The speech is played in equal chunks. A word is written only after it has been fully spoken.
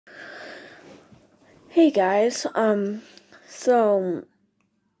Hey guys, so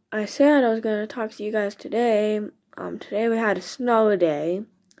I said I was gonna talk to you guys today. Today we had a snow day.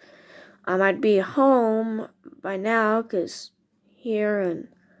 I'd be home by now, 'cause here in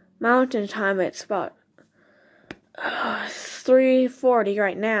Mountain Time it's about 3:40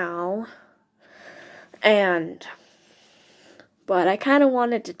 right now. But I kind of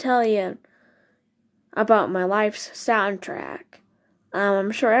wanted to tell you about my life's soundtrack.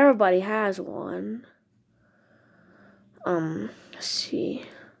 I'm sure everybody has one. Let's see.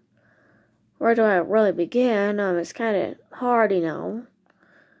 Where do I really begin? It's kind of hard,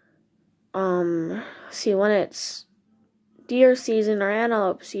 See, when it's deer season or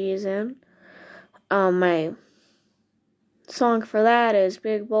antelope season, my song for that is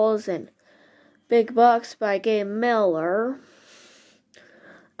Big Bulls and Big Bucks by Gabe Miller.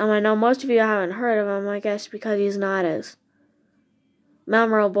 I know most of you haven't heard of him, I guess because he's not as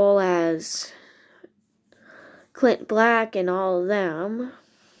memorable as Clint Black and all of them.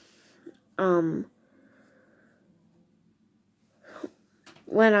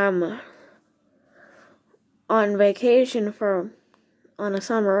 When I'm on vacation on a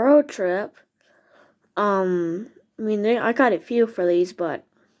summer road trip, I got a few for these, but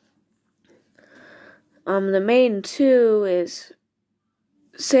the main two is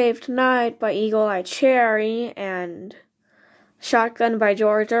Save Tonight by Eagle Eye Cherry and Shotgun by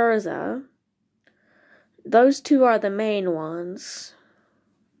George Urza. Those two are the main ones.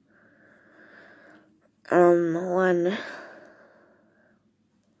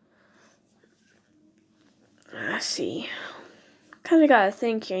 Let's see. Kinda gotta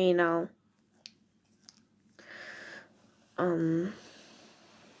think here,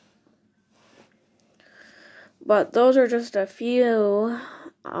 But those are just a few.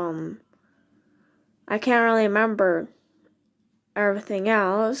 I can't really remember everything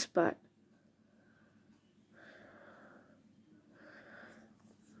else, but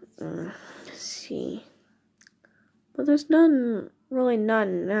let's see. But there's nothing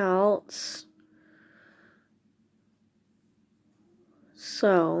else.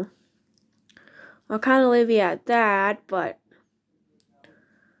 So I'll kind of leave you at that, but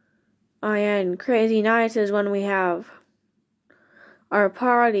and crazy nights is when we have our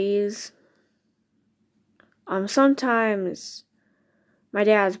parties. Sometimes my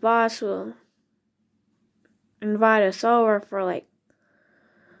dad's boss will invite us over for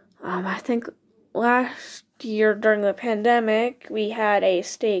I think last year during the pandemic we had a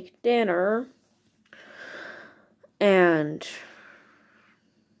steak dinner, and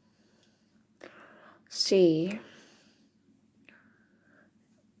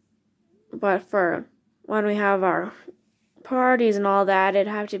but for when we have our parties and all that, it'd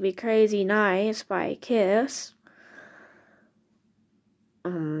have to be Crazy Nights by Kiss.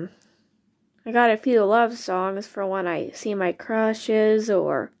 I got a few love songs for when I see my crushes,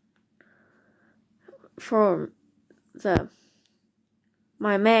 or for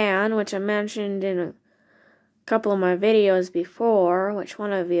my man, which I mentioned in a couple of my videos before, which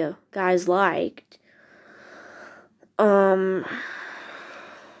one of you guys liked. One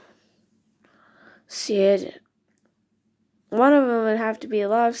of them would have to be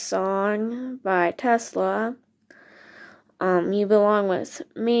Love Song by Tesla. You Belong With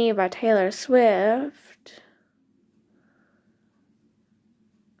Me by Taylor Swift.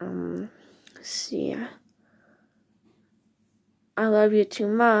 I Love You Too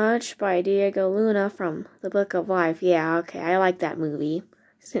Much by Diego Luna from The Book of Life. Yeah, okay, I like that movie.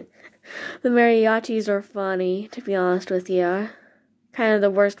 The mariachis are funny, to be honest with you. Kind of the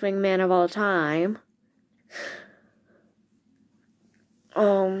worst wingman of all time.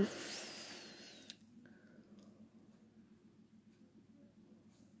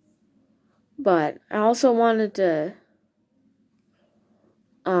 But I also wanted to,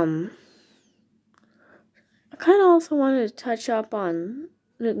 I kind of also wanted to touch up on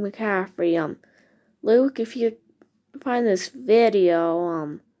Luke McCaffrey. Luke, if you find this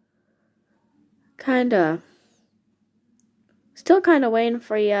video, still kind of waiting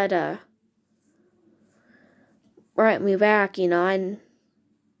for you to write me back, and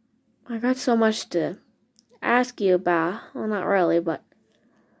I got so much to ask you about. Well, not really, but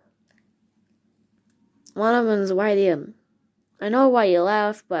one of them's I know why you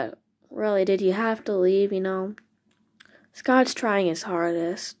left, but really, did you have to leave, Scott's trying his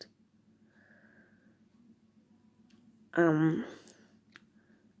hardest. I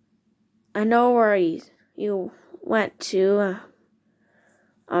know where you went to,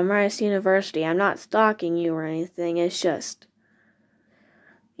 Rice University. I'm not stalking you or anything, it's just,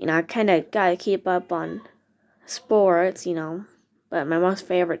 I kind of gotta keep up on sports, but my most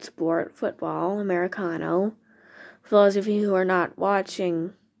favorite sport, football, Americano. For those of you who are not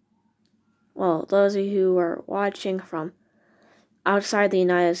watching, well, those of you who are watching from outside the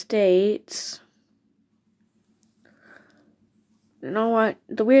United States, you know what?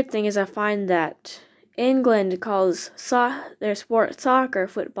 The weird thing is I find that England calls their sport soccer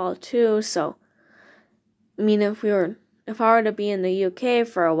football too, so, I mean, if I were to be in the UK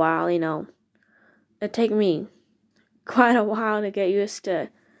for a while, it'd take me quite a while to get used to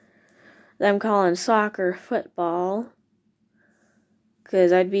them calling soccer football,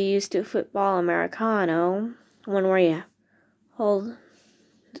 because I'd be used to football Americano, one where you hold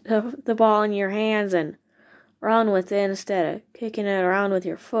the ball in your hands and run with it instead of kicking it around with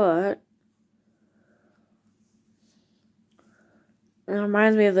your foot. It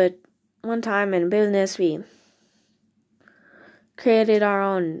reminds me of the one time in business we created our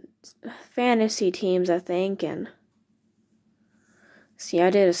own fantasy teams, I think, and see, I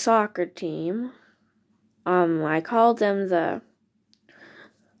did a soccer team. I called them the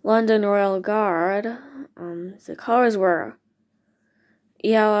London Royal Guard. The colors were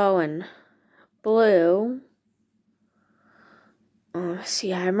yellow and blue.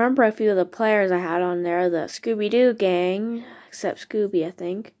 I remember a few of the players I had on there, the Scooby-Doo gang, except Scooby, I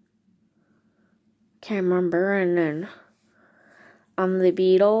think. Can't remember. And then, the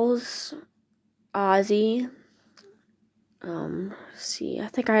Beatles, Ozzy. I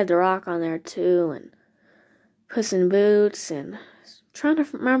think I had The Rock on there too, and Puss in Boots, and trying to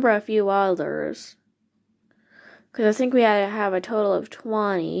remember a few others. Because I think we had to have a total of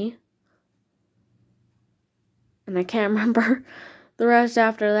 20. And I can't remember the rest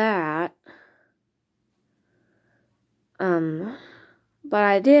after that. But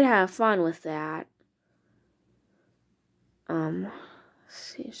I did have fun with that.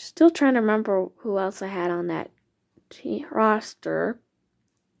 Still trying to remember who else I had on that roster.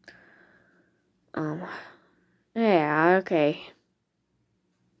 Yeah, okay.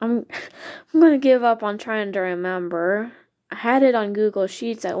 I'm gonna give up on trying to remember. I had it on Google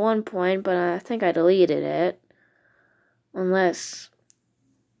Sheets at one point, but I think I deleted it. Unless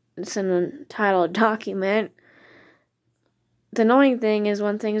it's an untitled document. The annoying thing is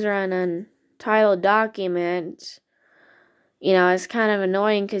when things are on an untitled document, it's kind of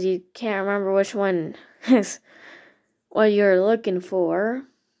annoying because you can't remember which one is what you're looking for.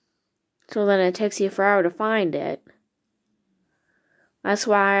 So then it takes you forever to find it. That's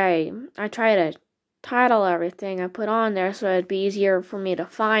why I try to title everything I put on there so it'd be easier for me to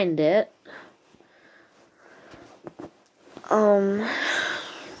find it.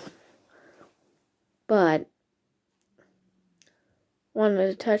 But wanted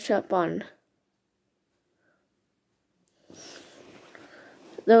to touch up on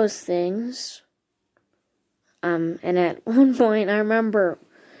those things. And at one point I remember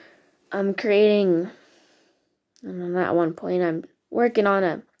I'm working on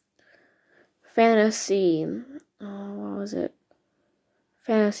a fantasy,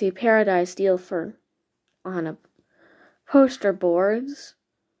 fantasy paradise deal on a poster boards.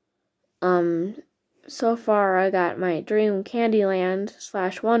 So far I got my dream Candyland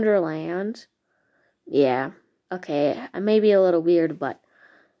 / Wonderland. Yeah, okay, I may be a little weird, but,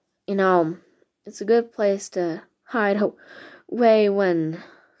 it's a good place to hide away when,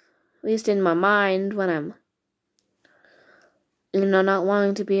 at least in my mind, when I'm, not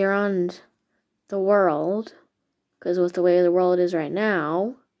wanting to be around the world, because with the way the world is right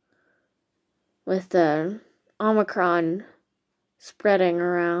now, with the Omicron spreading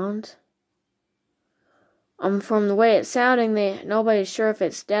around, from the way it's sounding, nobody's sure if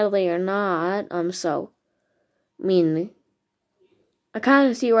it's deadly or not, so, I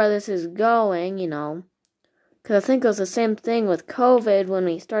kind of see where this is going, because I think it was the same thing with COVID when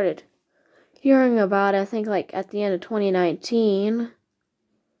we started hearing about it, I think, at the end of 2019,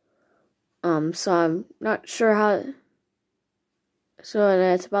 so I'm not sure how, so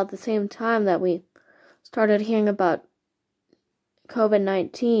it's about the same time that we started hearing about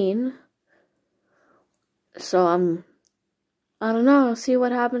COVID-19, so I don't know, I'll see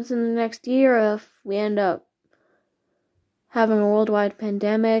what happens in the next year if we end up having a worldwide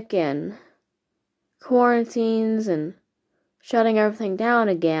pandemic and quarantines and shutting everything down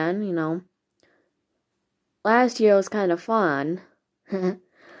again, Last year was kind of fun. To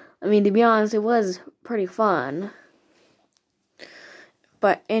be honest, it was pretty fun.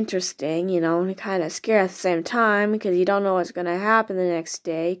 But interesting, and kind of scary at the same time because you don't know what's going to happen the next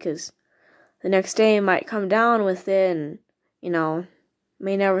day because the next day might come down with it and,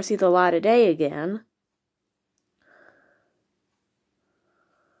 may never see the light of day again.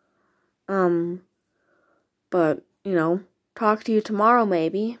 But, talk to you tomorrow,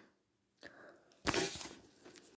 maybe.